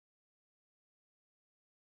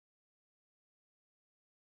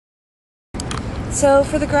So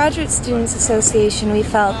for the Graduate Students Association, we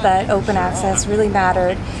felt that open access really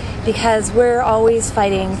mattered because we're always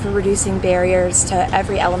fighting for reducing barriers to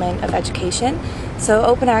every element of education. So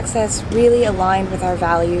open access really aligned with our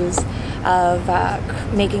values of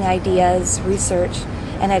making ideas, research,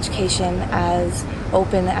 and education as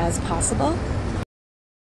open as possible.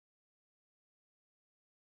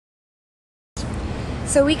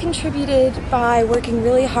 So we contributed by working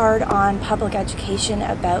really hard on public education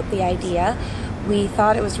about the idea. We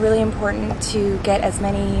thought it was really important to get as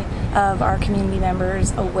many of our community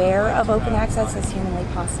members aware of open access as humanly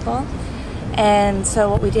possible. And so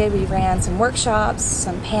what we did, we ran some workshops,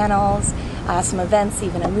 some panels, some events,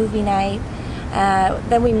 even a movie night.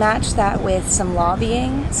 Then we matched that with some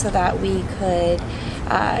lobbying so that we could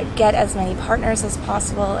get as many partners as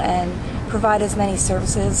possible and provide as many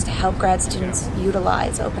services to help grad students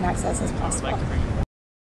utilize open access as possible.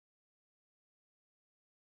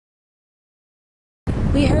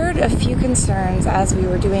 We heard a few concerns as we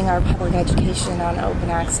were doing our public education on open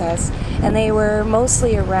access, and they were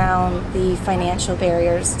mostly around the financial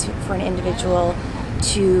barriers for an individual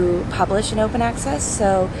to publish in open access.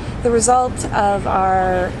 So the result of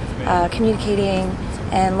our communicating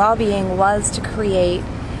and lobbying was to create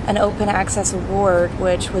an open access award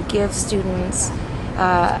which would give students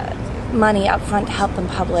money up front to help them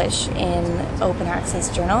publish in open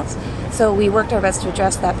access journals. So we worked our best to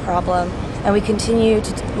address that problem, and we continue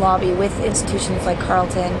to lobby with institutions like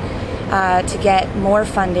Carleton to get more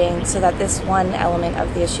funding so that this one element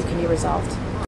of the issue can be resolved.